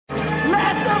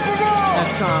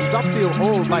Sometimes I feel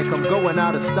old like I'm going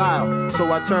out of style.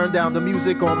 So I turn down the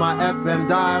music on my FM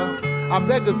dial. I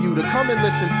beg of you to come and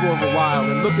listen for a while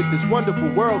and look at this wonderful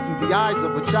world through the eyes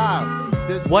of a child.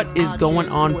 What is going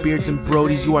on, Beards and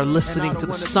Brodies? You are listening to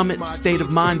the Summit State of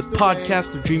Mind, the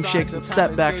podcast of dream shakes and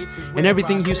stepbacks and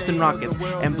everything Houston Rockets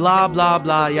and blah, blah,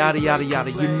 blah, yada, yada,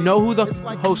 yada. You know who the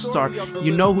hosts are.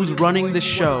 You know who's running the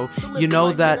show. You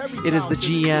know that it is the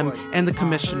GM and the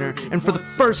commissioner. And for the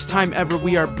first time ever,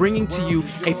 we are bringing to you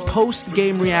a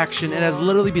post-game reaction. It has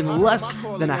literally been less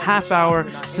than a half hour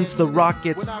since the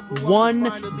Rockets won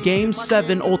Game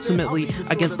 7 ultimately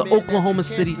against the Oklahoma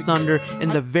City Thunder in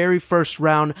the very first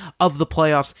round of the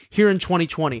playoffs here in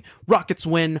 2020. Rockets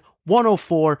win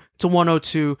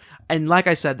 104-102. And like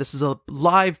I said, this is a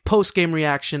live post-game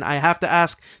reaction. I have to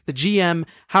ask the GM,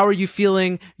 how are you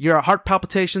feeling? Your heart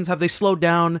palpitations, have they slowed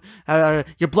down?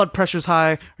 Your blood pressure's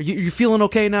high. Are you feeling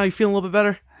okay now? You feeling a little bit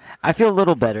better? I feel a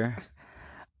little better.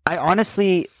 I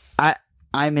honestly,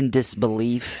 I'm in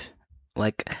disbelief.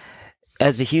 Like,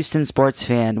 as a Houston sports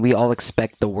fan, we all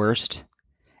expect the worst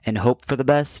and hope for the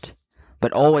best,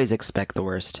 but always expect the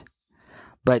worst.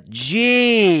 But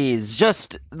geez,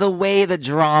 just the way the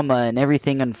drama and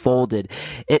everything unfolded,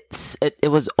 it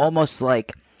was almost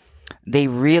like they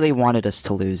really wanted us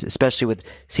to lose, especially with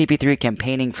CP3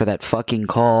 campaigning for that fucking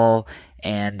call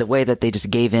and the way that they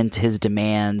just gave in to his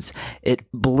demands. It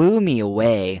blew me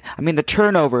away. I mean, the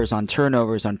turnovers on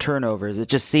turnovers on turnovers, it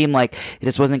just seemed like it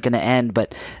just wasn't going to end,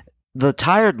 but the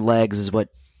tired legs is what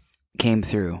came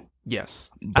through. Yes,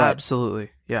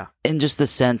 absolutely. Yeah. In just the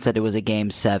sense that it was a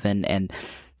Game 7 and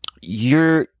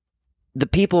the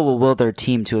people will will their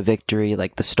team to a victory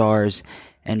like the Stars.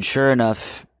 And sure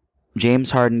enough,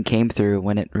 James Harden came through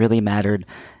when it really mattered.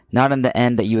 Not on the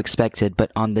end that you expected,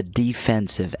 but on the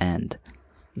defensive end.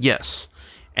 Yes.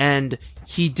 And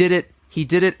he did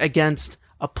it against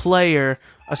a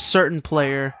certain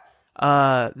player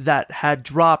that had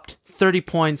dropped 30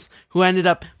 points, who ended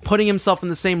up putting himself in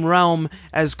the same realm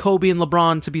as Kobe and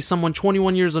LeBron to be someone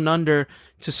 21 years and under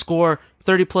to score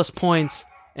 30 plus points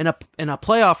in a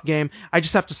playoff game. I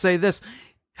just have to say this.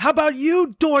 How about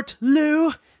you, Dort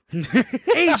Lou?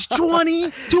 Age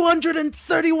 20,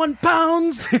 231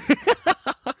 pounds.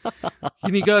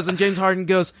 And he goes, and James Harden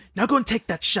goes, now go and take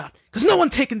that shot, because no one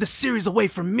taking this series away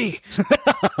from me.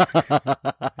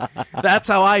 That's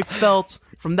how I felt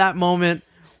from that moment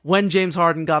when James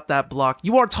Harden got that block.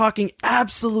 You are talking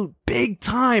absolute big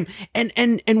time.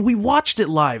 And we watched it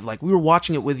live. Like, we were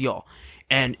watching it with y'all.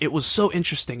 And it was so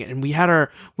interesting. And we had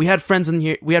friends in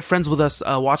here. We had friends with us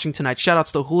watching tonight. Shout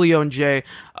outs to Julio and Jay.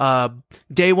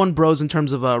 Day one bros in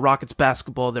terms of Rockets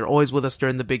basketball. They're always with us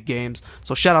during the big games.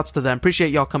 So shout outs to them.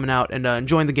 Appreciate y'all coming out and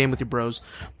enjoying the game with your bros.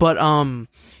 But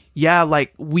yeah,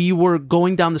 like, we were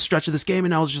going down the stretch of this game,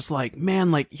 and I was just like,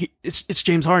 man, like, it's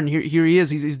James Harden. Here he is.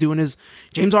 He's doing his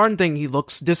James Harden thing. He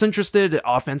looks disinterested.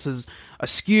 Offense is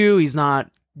askew. He's not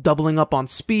doubling up on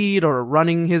speed or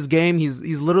running his game. He's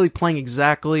literally playing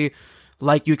exactly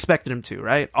like you expected him to,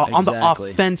 right? Exactly. On the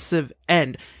offensive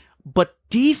end. But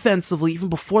defensively, even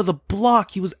before the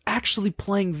block, he was actually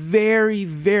playing very,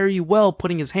 very well,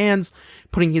 putting his hands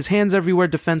everywhere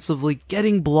defensively,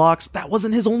 getting blocks. That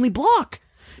wasn't his only block.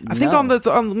 I think on the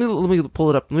let me pull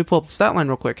it up. Let me pull up the stat line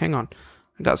real quick. Hang on,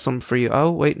 I got something for you.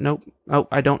 Oh wait, nope. Oh,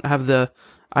 I don't have the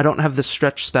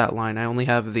stretch stat line. I only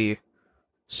have the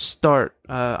start.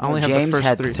 I only have James the first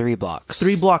had three. 3 blocks.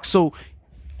 3 blocks. So,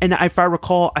 and if I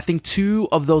recall, I think 2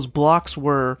 of those blocks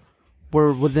were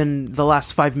within the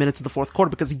last 5 minutes of the fourth quarter,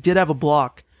 because he did have a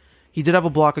block. He did have a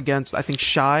block against, I think,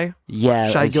 Shai. Yeah,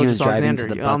 Shai he was driving Gilgeous-Alexander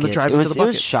to the on the bucket. drive to the bucket. It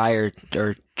was Shai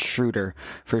or Schroeder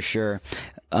for sure.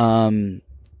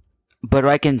 But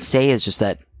what I can say is just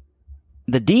that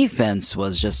the defense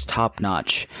was just top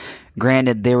notch.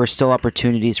 Granted, there were still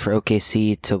opportunities for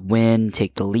OKC to win,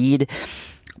 take the lead,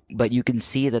 but you can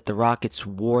see that the Rockets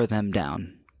wore them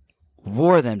down.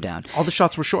 All the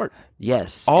shots were short.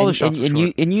 Yes. All the shots were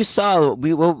short. You saw,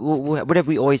 what have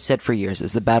we always said for years,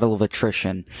 is the battle of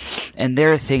attrition. And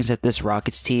there are things that this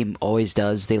Rockets team always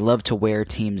does. They love to wear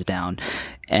teams down.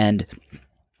 And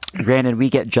granted, we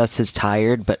get just as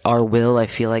tired, but our will, I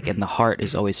feel like, and the heart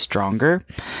is always stronger.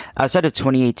 Outside of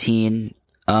 2018,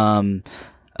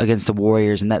 against the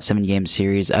Warriors in that 7-game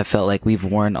series, I felt like we've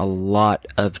worn a lot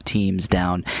of teams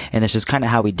down, and it's just kind of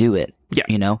how we do it. Yeah,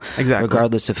 you know, exactly.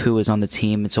 Regardless of who is on the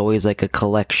team, it's always like a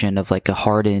collection of like a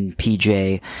Harden,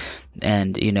 PJ,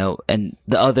 and you know, and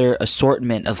the other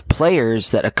assortment of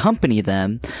players that accompany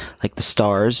them, like the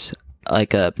Stars,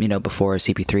 like before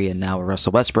CP3 and now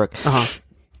Russell Westbrook.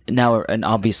 Now, and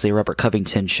obviously Robert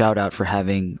Covington, shout out for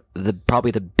having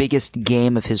probably the biggest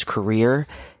game of his career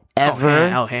ever.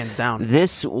 Hands down.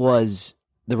 This was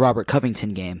the Robert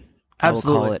Covington game.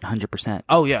 Absolutely. I will call it 100%.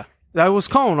 Oh yeah, I was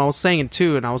saying it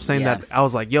too, and I was saying Yeah. that I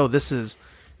was like, yo, this is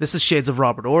shades of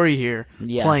Robert Horry here,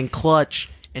 Yeah. playing clutch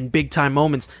in big time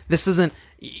moments. This isn't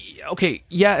okay.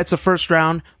 Yeah, it's a first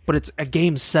round, but it's a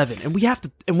game 7, and we have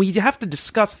to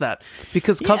discuss that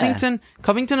because Yeah.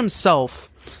 Covington himself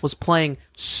was playing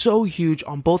so huge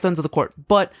on both ends of the court.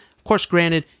 But of course,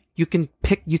 granted, you can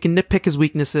nitpick his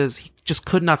weaknesses. He just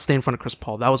could not stay in front of Chris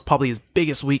Paul. That was probably his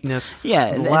biggest weakness. Yeah,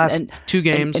 in the last 2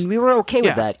 games. And we were okay with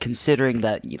Yeah. that, considering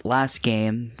that last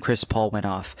game, Chris Paul went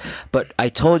off. But I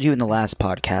told you in the last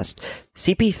podcast,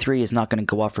 CP3 is not going to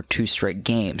go off for 2 straight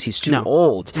games. He's too No.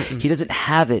 old. He doesn't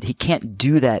have it. He can't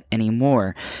do that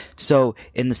anymore. So,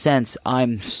 in the sense,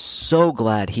 I'm so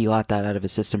glad he got that out of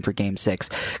his system for Game 6.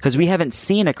 Because we haven't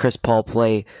seen a Chris Paul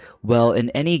play well in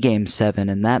any Game 7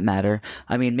 in that matter.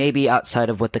 I mean, maybe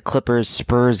outside of what the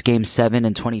Clippers-Spurs Game 7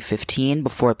 in 2015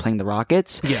 before playing the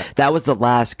Rockets. Yeah. That was the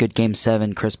last good Game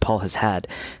 7 Chris Paul has had.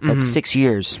 That's 6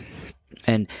 years.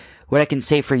 And what I can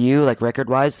say for you, like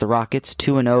record-wise, the Rockets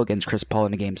 2-0 against Chris Paul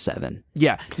in a Game 7.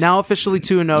 Yeah, now officially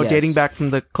 2-0, Yes. dating back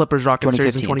from the Clippers-Rockets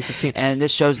series in 2015. And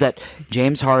this shows that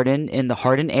James Harden, in the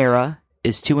Harden era,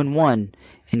 is 2-1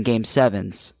 in Game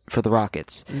 7s for the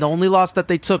Rockets. The only loss that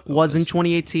they took was in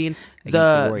 2018.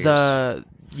 the Warriors.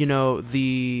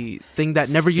 The thing that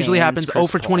never usually Sans happens. Chris 0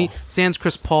 for 20, Paul. sans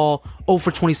Chris Paul. 0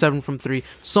 for 27 from 3.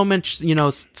 So much,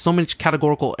 so much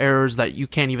categorical errors that you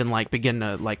can't even begin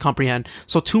to comprehend.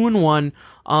 So 2-1,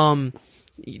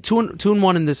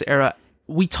 2-1 in this era.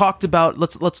 We talked about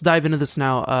let's dive into this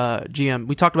now, GM.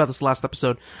 We talked about this last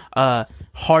episode,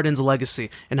 Harden's legacy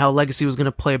and how legacy was going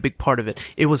to play a big part of it.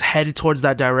 It was headed towards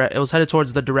that It was headed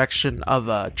towards the direction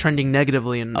of trending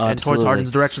negatively and towards Absolutely.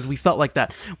 Harden's directions. We felt like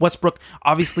that. Westbrook,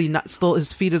 obviously, not still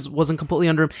his feet wasn't completely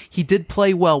under him. He did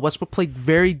play well. Westbrook played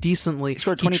very decently. He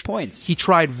scored 20 points. He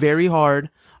tried very hard.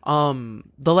 The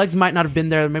legs might not have been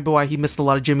there. Maybe why he missed a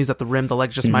lot of jimmies at the rim. The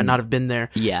legs just might not have been there.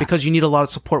 Yeah. Because you need a lot of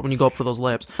support when you go up for those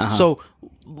layups. So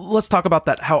let's talk about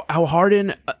that. How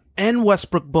Harden and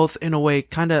Westbrook both, in a way,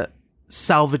 kind of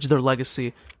salvaged their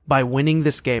legacy by winning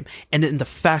this game and in the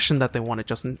fashion that they won it.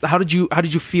 Justin, how did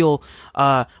you feel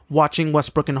watching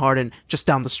Westbrook and Harden just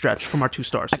down the stretch from our 2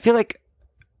 stars? I feel like,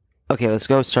 okay, let's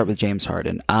go start with James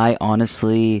Harden. I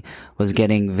honestly was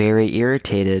getting very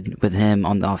irritated with him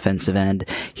on the offensive end.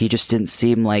 He just didn't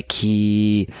seem like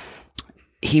he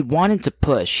wanted to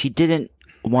push. He didn't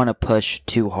want to push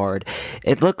too hard.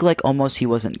 It looked like almost he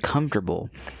wasn't comfortable.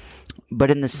 But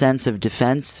in the sense of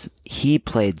defense, he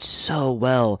played so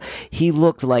well. He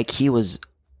looked like he was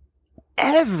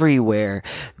everywhere.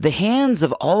 The hands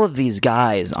of all of these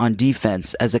guys on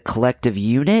defense as a collective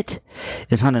unit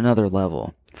is on another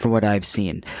level from what I've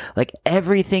seen. Like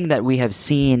everything that we have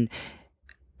seen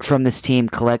from this team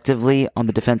collectively on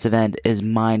the defensive end is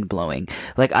mind-blowing.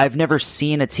 Like I've never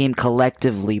seen a team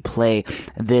collectively play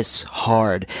this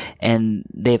hard, and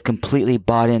they've completely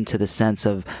bought into the sense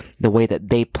of the way that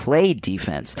they play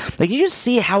defense. Like you just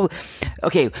see how,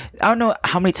 okay, I don't know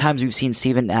how many times we've seen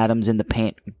Steven Adams in the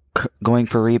paint going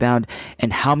for a rebound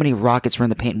and how many Rockets were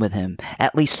in the paint with him.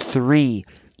 At least 3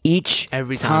 each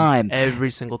Every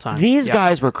single time. These Yeah.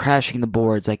 guys were crashing the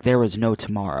boards like there was no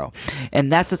tomorrow.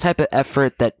 And that's the type of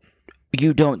effort that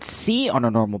you don't see on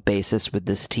a normal basis with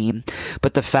this team.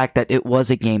 But the fact that it was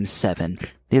a Game 7,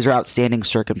 these are outstanding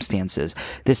circumstances.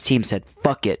 This team said,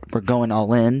 fuck it, we're going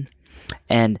all in.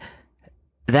 And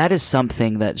that is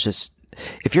something that just,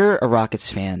 if you're a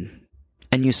Rockets fan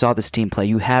and you saw this team play,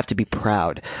 you have to be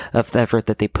proud of the effort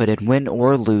that they put in, win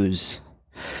or lose.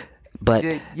 But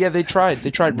Yeah, they tried. They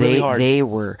tried really hard. They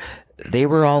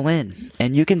were all in.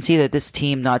 And you can see that this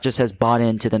team not just has bought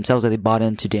into themselves, but they bought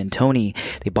into D'Antoni.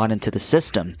 They bought into the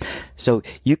system. So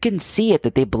you can see it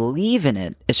that they believe in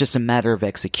it. It's just a matter of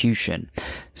execution.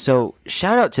 So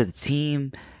shout out to the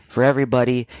team, for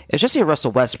everybody. Especially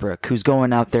Russell Westbrook, who's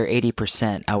going out there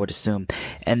 80%, I would assume.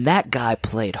 And that guy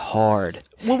played hard.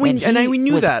 Well, we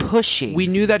knew was that. pushing. We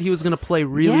knew that he was going to play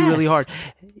really hard.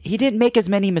 He didn't make as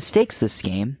many mistakes this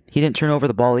game. He didn't turn over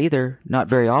the ball either, not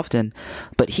very often,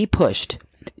 but he pushed.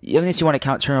 Unless you want to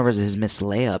count turnovers as his missed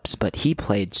layups, but he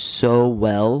played so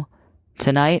well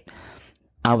tonight.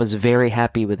 I was very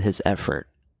happy with his effort,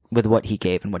 with what he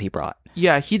gave and what he brought.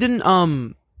 Yeah, he didn't.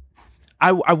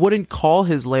 I wouldn't call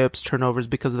his layups turnovers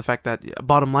because of the fact that,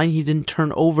 bottom line, he didn't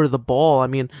turn over the ball. I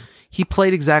mean, he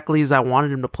played exactly as I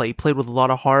wanted him to play. He played with a lot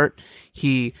of heart.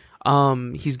 He's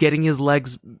getting his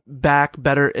legs back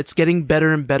better. It's getting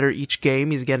better and better each game.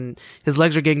 His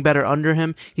legs are getting better under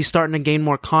him. He's starting to gain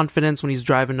more confidence when he's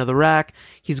driving to the rack.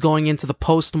 He's going into the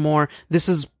post more. This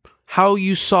is how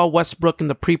you saw Westbrook in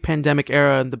the pre-pandemic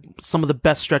era and some of the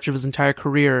best stretch of his entire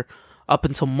career up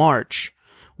until March,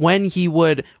 when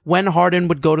Harden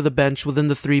would go to the bench within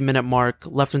the 3-minute mark,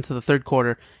 left into the third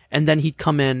quarter, and then he'd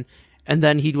come in, and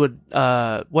then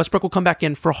Westbrook will come back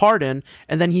in for Harden,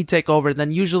 and then he'd take over. And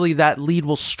then usually that lead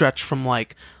will stretch from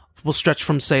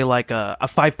say like a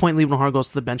 5-point lead when Harden goes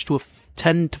to the bench to a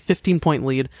 10 to 15-point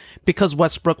lead, because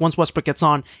once Westbrook gets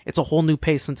on, it's a whole new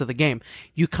pace into the game.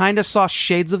 You kind of saw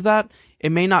shades of that.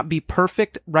 It may not be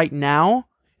perfect right now.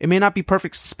 It may not be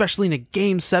perfect, especially in a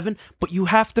game 7, but you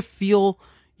have to feel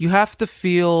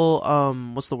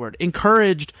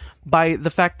encouraged by the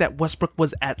fact that Westbrook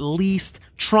was at least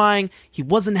trying. He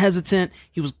wasn't hesitant.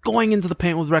 He was going into the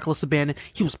paint with reckless abandon.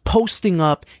 He was posting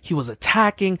up. He was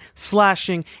attacking,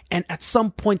 slashing, and at some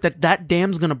point that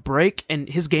dam's gonna break and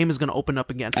his game is gonna open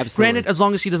up again. Absolutely. Granted, as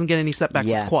long as he doesn't get any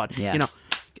setbacks with the quad. Yeah. You know,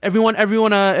 everyone, if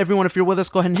you're with us,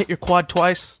 go ahead and hit your quad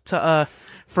twice to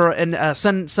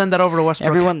send that over to Westbrook.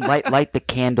 Everyone light the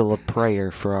candle of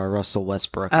prayer for our Russell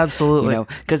Westbrook. Absolutely.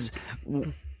 Because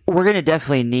we're going to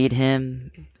definitely need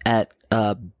him at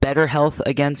better health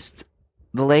against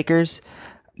the Lakers.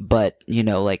 But,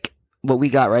 what we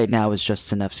got right now is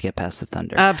just enough to get past the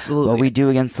Thunder. Absolutely. What we do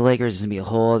against the Lakers is going to be a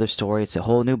whole other story. It's a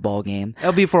whole new ball game.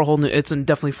 It's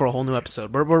definitely for a whole new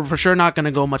episode. We're for sure not going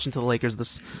to go much into the Lakers.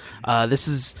 This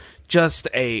is just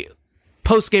a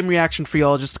post-game reaction for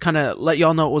y'all, just to kind of let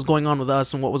y'all know what was going on with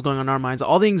us and what was going on in our minds.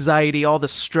 All the anxiety, all the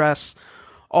stress,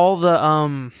 all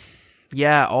the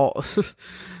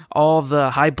all the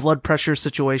high blood pressure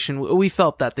situation. We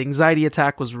felt that the anxiety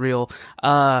attack was real.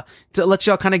 To let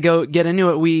y'all kind of get into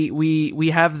it, we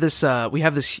have this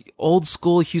old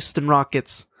school Houston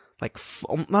Rockets, like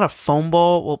not a foam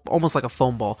ball, well, almost like a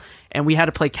foam ball, and we had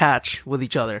to play catch with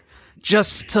each other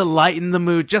just to lighten the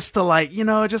mood, just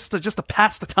to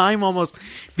pass the time almost,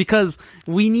 because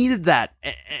we needed that.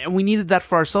 And we needed that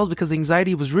for ourselves because the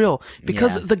anxiety was real,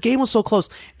 because the game was so close.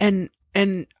 And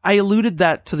I alluded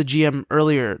that to the GM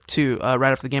earlier too,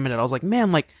 right after the game ended. I was like, man,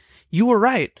 like, you were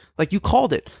right. Like, you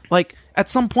called it. Like, at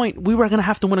some point, we were going to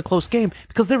have to win a close game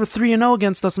because they were 3-0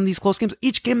 against us in these close games.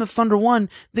 Each game the Thunder won,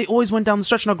 they always went down the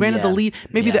stretch. Now, granted, the lead,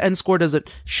 maybe the end score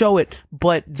doesn't show it,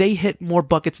 but they hit more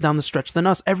buckets down the stretch than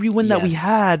us. Every win that we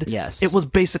had, it was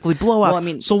basically blowout.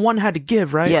 Well, so one had to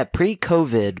give, right? Yeah,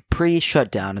 pre-COVID,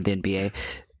 pre-shutdown of the NBA,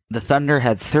 the Thunder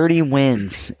had 30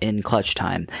 wins in clutch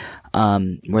time,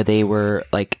 where they were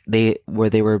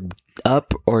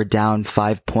up or down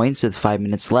 5 points with 5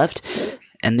 minutes left,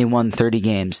 and they won 30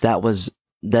 games. That's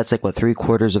like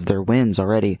 3/4 of their wins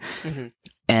already. Mm-hmm.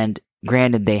 And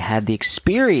granted, they had the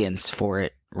experience for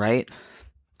it, right?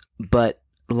 But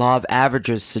law of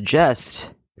averages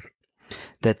suggest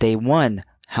that they won.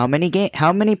 How many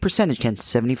percentage?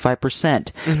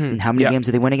 75%. Mm-hmm. And how many games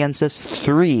did they win against us?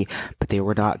 3. But they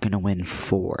were not going to win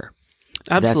 4.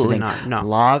 Absolutely not. No.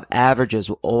 Law of averages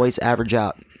will always average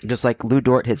out. Just like Lou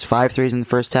Dort hits 5 threes in the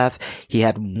first half, he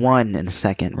had 1 in the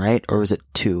second, right? Or was it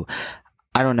 2?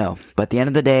 I don't know. But at the end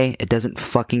of the day, it doesn't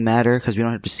fucking matter because we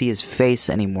don't have to see his face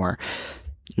anymore.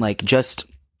 Like, just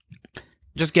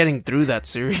getting through that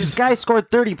series. This guy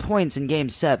scored 30 points in Game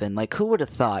 7. Like, who would have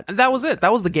thought? And that was it.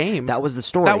 That was the game. That was the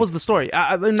story. That was the story.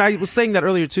 I was saying that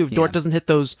earlier, too. If Dort doesn't hit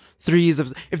those threes,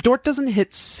 if Dort doesn't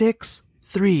hit 6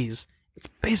 threes, it's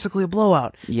basically a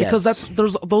blowout. Yes. Because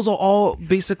those will all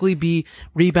basically be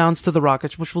rebounds to the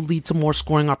Rockets, which will lead to more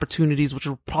scoring opportunities, which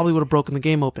probably would have broken the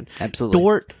game open. Absolutely.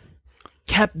 Dort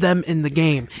kept them in the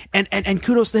game. And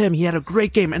kudos to him. He had a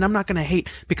great game. And I'm not going to hate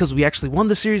because we actually won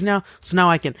the series now. So now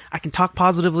I can talk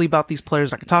positively about these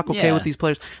players. I can talk okay with these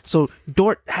players. So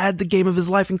Dort had the game of his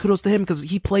life, and kudos to him because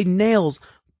he played nails.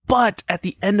 But at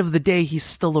the end of the day, he's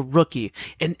still a rookie.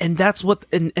 And that's what,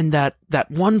 in that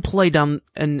one play down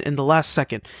in the last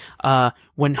second,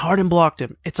 when Harden blocked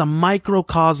him, it's a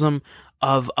microcosm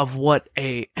of what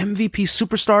a MVP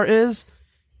superstar is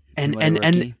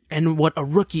and what a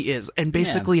rookie is. And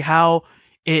basically how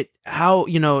it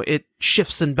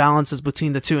shifts and balances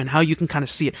between the two and how you can kind of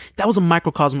see it. That was a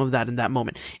microcosm of that in that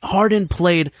moment. Harden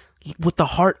played with the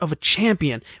heart of a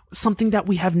champion, something that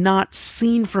we have not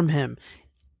seen from him.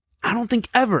 I don't think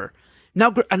ever.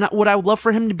 Now, would I love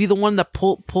for him to be the one that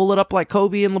pull it up like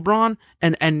Kobe and LeBron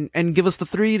and give us the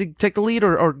 3 to take the lead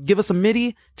or give us a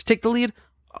midi to take the lead?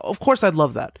 Of course I'd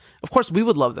love that. Of course we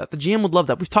would love that. The GM would love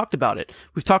that. We've talked about it.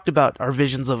 We've talked about our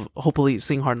visions of hopefully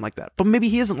seeing Harden like that. But maybe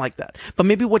he isn't like that. But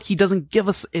maybe what he doesn't give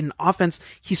us in offense,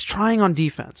 he's trying on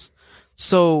defense.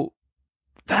 So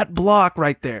that block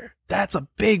right there, that's a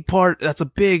big part. That's a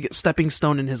big stepping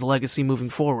stone in his legacy moving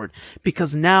forward,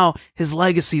 because now his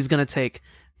legacy is going to take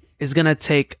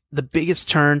the biggest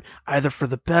turn, either for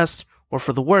the best or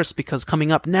for the worse, because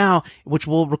coming up now, which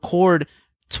we'll record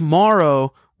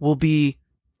tomorrow, will be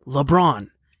LeBron.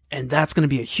 And that's going to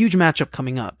be a huge matchup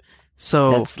coming up.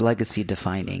 So That's legacy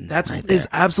defining. that's right is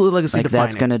there. absolutely legacy Like, defining.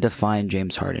 that's going to define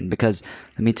James Harden, because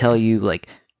let me tell you, like,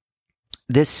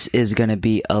 this is going to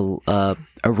be a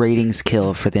ratings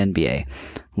kill for the NBA.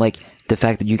 Like, the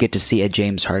fact that you get to see a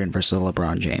James Harden versus a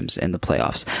LeBron James in the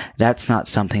playoffs, that's not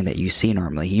something that you see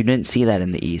normally. You didn't see that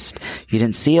in the East. You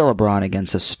didn't see a LeBron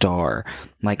against a star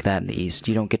like that in the East.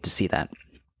 You don't get to see that.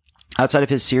 Outside of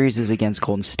his series against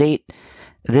Golden State,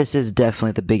 this is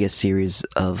definitely the biggest series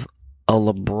of a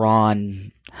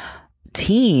LeBron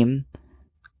team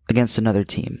against another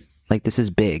team. Like, this is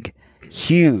big.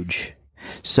 Huge.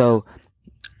 So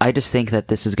I just think that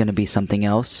this is going to be something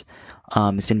else.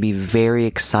 It's going to be very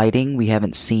exciting. We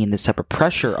haven't seen this type of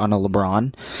pressure on a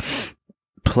LeBron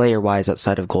player-wise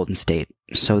outside of Golden State.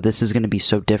 So this is going to be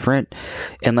so different.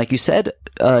 And like you said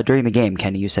during the game,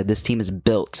 Kenny, you said this team is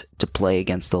built to play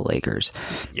against the Lakers.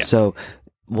 Yeah. So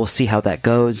we'll see how that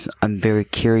goes. I'm very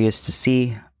curious to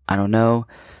see. I don't know.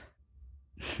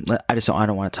 I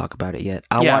don't want to talk about it yet.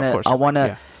 Of course. I want to.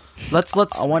 Yeah.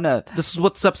 Let's. I want to. This is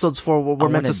what this episode's for. We're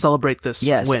meant to celebrate this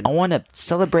Yes, win. I want to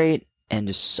celebrate and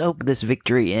just soak this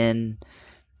victory in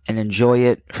and enjoy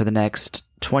it for the next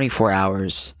 24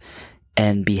 hours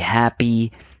and be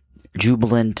happy,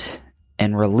 jubilant,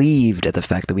 and relieved at the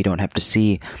fact that we don't have to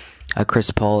see a Chris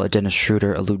Paul, a Dennis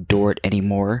Schroeder, a Lou Dort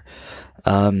anymore.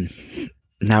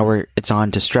 Now it's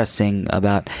on to stressing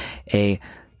about a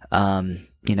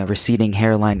receding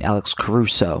hairline Alex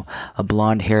Caruso, a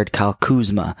blonde-haired Kyle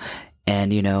Kuzma,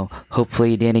 and,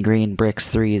 hopefully Danny Green bricks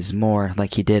threes more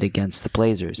like he did against the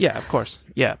Blazers. Yeah, of course.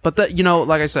 Yeah, but that,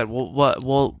 like I said,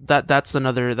 that's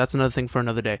another thing for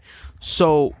another day.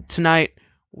 So tonight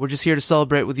we're just here to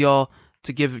celebrate with y'all,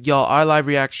 to give y'all our live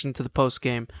reaction to the post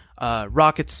game.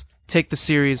 Rockets take the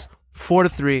series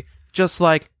 4-3, just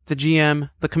like the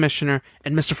GM, the commissioner,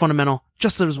 and Mr. Fundamental,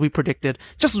 just as we predicted.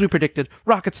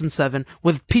 Rockets in 7,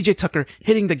 with PJ Tucker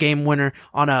hitting the game winner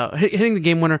on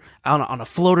a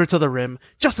floater to the rim,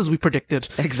 just as we predicted.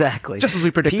 Exactly. Just as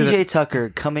we predicted. PJ Tucker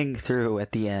coming through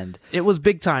at the end. It was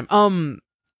big time. 1-0,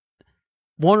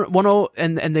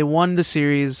 and they won the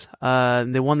series.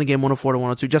 They won the game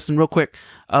 104-102. Justin, real quick,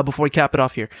 before we cap it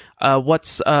off here,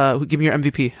 give me your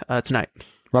MVP tonight.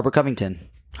 Robert Covington.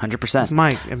 100%. That's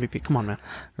my MVP. Come on, man.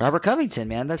 Robert Covington,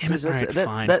 man. That's Damn it. All right,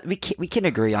 fine. We can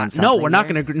agree on something. No, we're not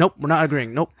here. going to agree. Nope, we're not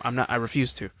agreeing. Nope, I'm not. I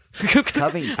refuse to.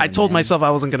 Covington, I told man. myself I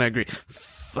wasn't going to agree.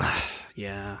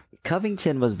 Yeah.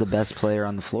 Covington was the best player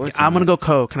on the floor tonight. I'm going to go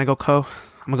Co. Can I go Co?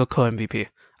 I'm going to go Co MVP.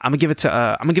 I'm going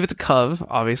to give it to Cov,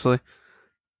 obviously.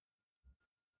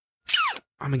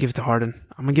 I'm going to give it to Harden.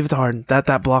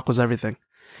 That block was everything.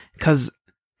 Cuz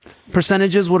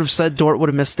percentages would have said Dort would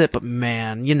have missed it, but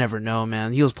man, you never know,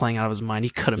 man. He was playing out of his mind.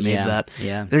 He could have made that.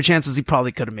 Yeah. There are chances he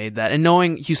probably could have made that. And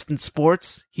knowing Houston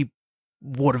sports, he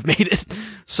would have made it.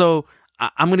 So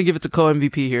I'm going to give it to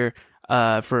co-MVP here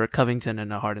for Covington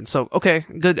and Harden. So, okay,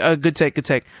 good take.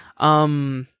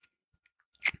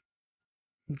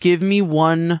 Give me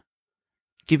one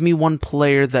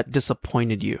player that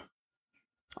disappointed you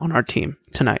on our team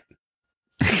tonight.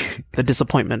 The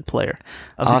disappointment player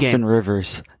of the Austin game.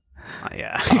 Rivers.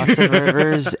 Yeah. Austin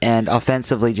Rivers, and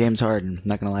offensively James Harden.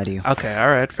 Not gonna lie to you. Okay,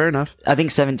 all right, fair enough. I think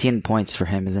 17 points for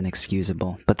him is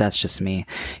inexcusable, but that's just me.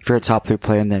 If you're a top 3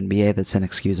 player in the NBA, that's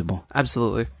inexcusable.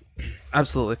 Absolutely.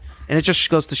 And it just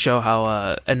goes to show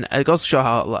how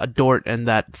Dort and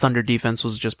that Thunder defense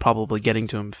was just probably getting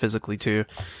to him physically too.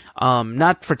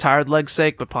 Not for tired leg's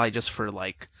sake, but probably just for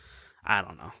I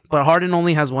don't know. But Harden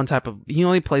only plays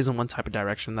in one type of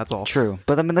direction. That's all. True.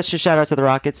 But I mean, let's just shout out to the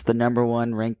Rockets, the number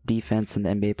 1 ranked defense in the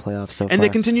NBA playoffs so far. And they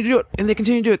continue to do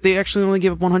it. They actually only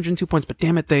gave up 102 points, but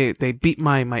damn it, they beat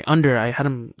my under.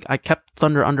 I kept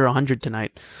Thunder under 100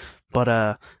 tonight.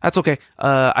 But that's okay.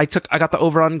 I got the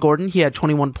over on Gordon. He had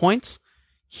 21 points.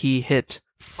 He hit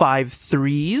 5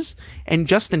 threes, and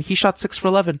Justin, he shot 6 for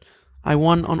 11. I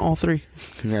won on all 3.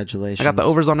 Congratulations. I got the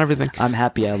overs on everything. I'm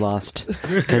happy I lost,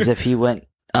 because if he went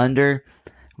under,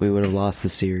 we would have lost the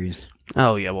series.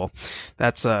 Oh yeah, well,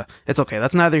 that's it's okay.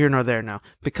 That's neither here nor there now,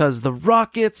 because the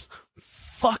Rockets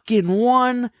fucking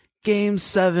won Game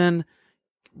 7.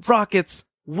 Rockets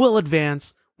will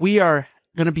advance. We are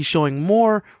gonna be showing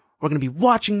more. We're gonna be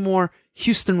watching more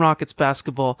Houston Rockets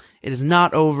basketball. It is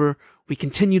not over. We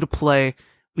continue to play.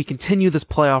 We continue this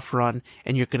playoff run,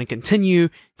 and you're going to continue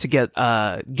to get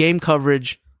game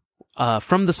coverage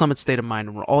from the Summit State of Mind,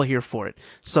 and we're all here for it.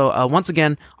 So once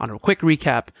again, on a quick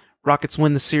recap, Rockets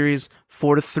win the series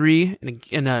 4-3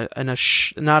 in a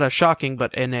not a shocking,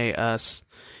 but in a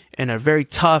very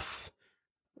tough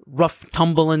rough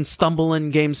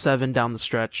stumbling Game 7 down the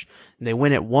stretch. And they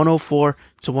win it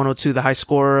 104-102. The high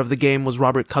scorer of the game was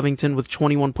Robert Covington with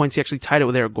 21 points. He actually tied it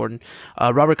with Eric Gordon.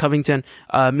 Robert Covington,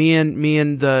 me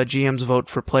and the GM's vote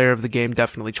for player of the game,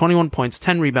 definitely. 21 points,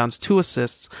 10 rebounds, 2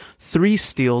 assists, 3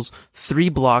 steals, 3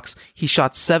 blocks. He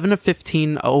shot 7 of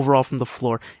 15 overall from the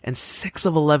floor and 6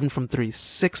 of 11 from 3,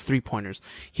 6 3-pointers.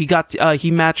 He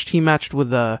matched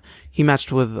with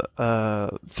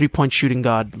 3-point shooting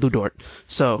god Lou Dort.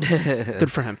 So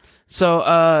good for him.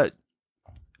 So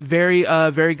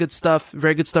very good stuff.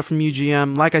 Very good stuff from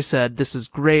UGM. Like I said, this is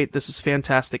great. This is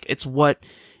fantastic. It's what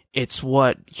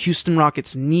Houston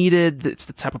Rockets needed. It's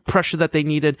the type of pressure that they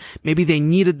needed. Maybe they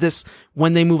needed this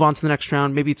when they move on to the next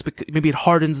round. Maybe it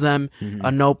hardens them.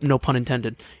 No pun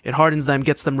intended. It hardens them,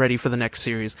 gets them ready for the next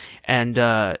series. And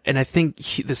I think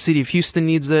the city of Houston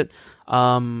needs it.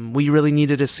 We really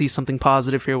needed to see something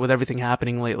positive here with everything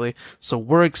happening lately. So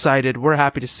we're excited. We're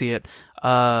happy to see it.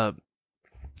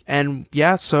 And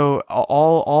yeah, so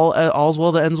all's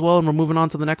well that ends well, and we're moving on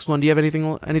to the next one. Do you have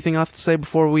anything else to say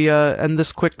before we end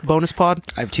this quick bonus pod?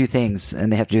 I have 2 things,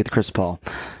 and they have to do with Chris Paul.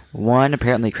 One,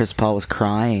 apparently Chris Paul was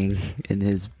crying in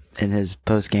his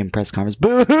post-game press conference.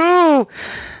 Boo-hoo!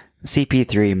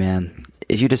 CP3, man.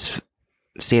 If you just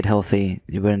stayed healthy,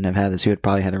 you wouldn't have had this. You would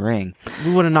probably had a ring.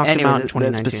 We would have knocked him out in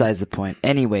 2019. That's besides the point.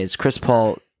 Anyways, Chris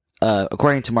Paul,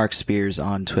 according to Mark Spears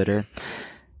on Twitter,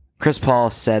 Chris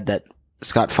Paul said that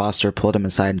Scott Foster pulled him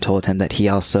aside and told him that he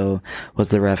also was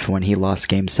the ref when he lost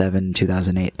Game 7 in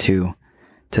 2008 to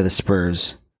the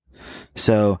Spurs.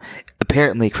 So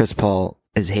apparently Chris Paul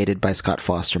is hated by Scott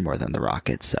Foster more than the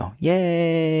Rockets. So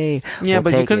yay! Yeah,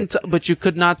 but you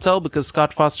could not tell because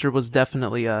Scott Foster was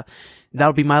definitely that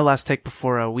would be my last take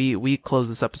before we close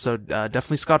this episode.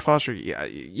 Definitely Scott Foster.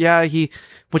 Yeah.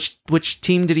 Which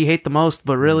team did he hate the most?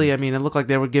 But really, I mean, it looked like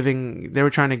they were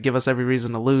trying to give us every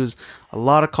reason to lose. A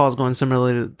lot of calls going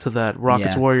similarly to that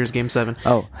Rockets Warriors Game 7.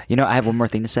 Oh, I have one more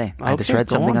thing to say. I just read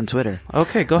something on Twitter.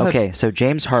 Okay, go ahead. Okay, so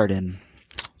James Harden.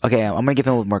 Okay, I'm going to give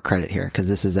him a little more credit here because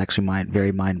this is actually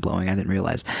very mind-blowing. I didn't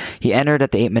realize. He entered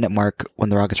at the 8-minute mark when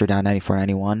the Rockets were down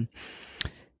 94-91.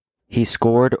 He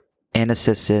scored and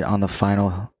assisted on the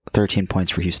final 13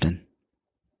 points for Houston.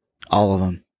 All of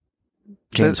them.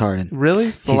 James Harden.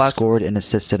 Really? Scored and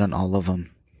assisted on all of them.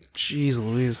 Jeez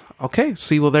Louise. Okay,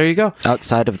 see, well, there you go.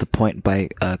 Outside of the point by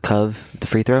Cove, the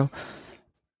free throw,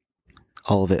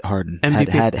 all of it Harden.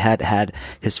 MVP. Had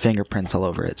his fingerprints all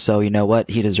over it. So you know what?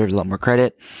 He deserves a lot more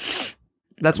credit.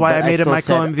 That's why I made him my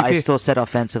co-MVP. I still said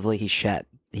offensively he shat.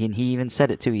 He even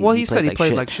said it too. He said he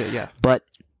played like shit, yeah. But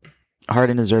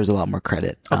Harden deserves a lot more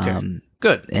credit. Okay,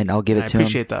 good. And I'll give it to him. I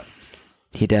appreciate that.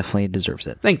 He definitely deserves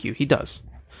it. Thank you. He does.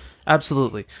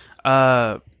 Absolutely.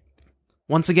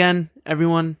 Once again,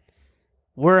 everyone,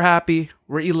 we're happy,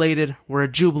 we're elated, we're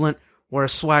jubilant, we're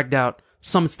swagged out,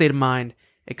 Summit state of mind,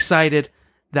 excited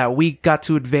that we got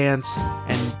to advance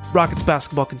and Rockets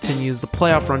basketball continues, the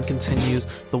playoff run continues,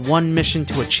 the one mission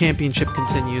to a championship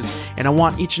continues, and I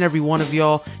want each and every one of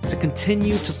y'all to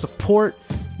continue to support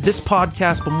this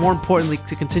podcast, but more importantly,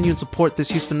 to continue and support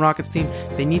this Houston Rockets team.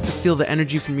 They need to feel the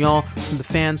energy from y'all, from the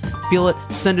fans. Feel it,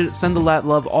 send the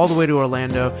love all the way to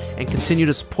Orlando, and continue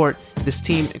to support this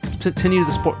team, continue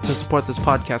to support this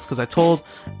podcast. Because I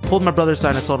pulled my brother aside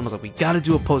and I told him, I was like, we got to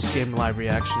do a post-game live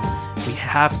reaction. We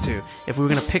have to. If we were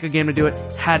going to pick a game to do it,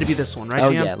 had to be this one, right, GM?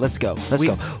 Oh, yeah, let's go.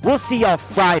 We'll see y'all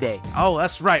Friday. Oh,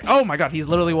 that's right. Oh, my God, he's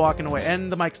literally walking away.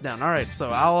 And the mic's down. All right, so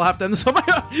I'll have to end this on my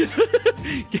own.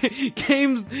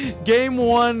 Game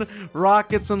 1,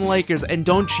 Rockets and Lakers. And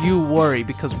don't you worry,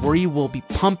 because we will be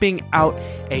pumping out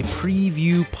a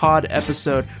preview pod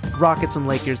episode, Rockets and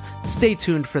Lakers. Stay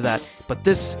tuned for that. But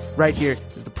this right here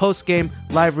is the post-game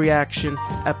live reaction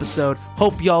episode.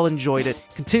 Hope y'all enjoyed it.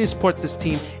 Continue to support this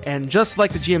team. And just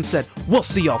like the GM said, we'll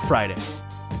see y'all Friday.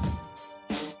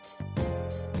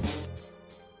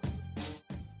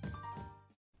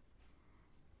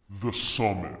 The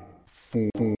Summit.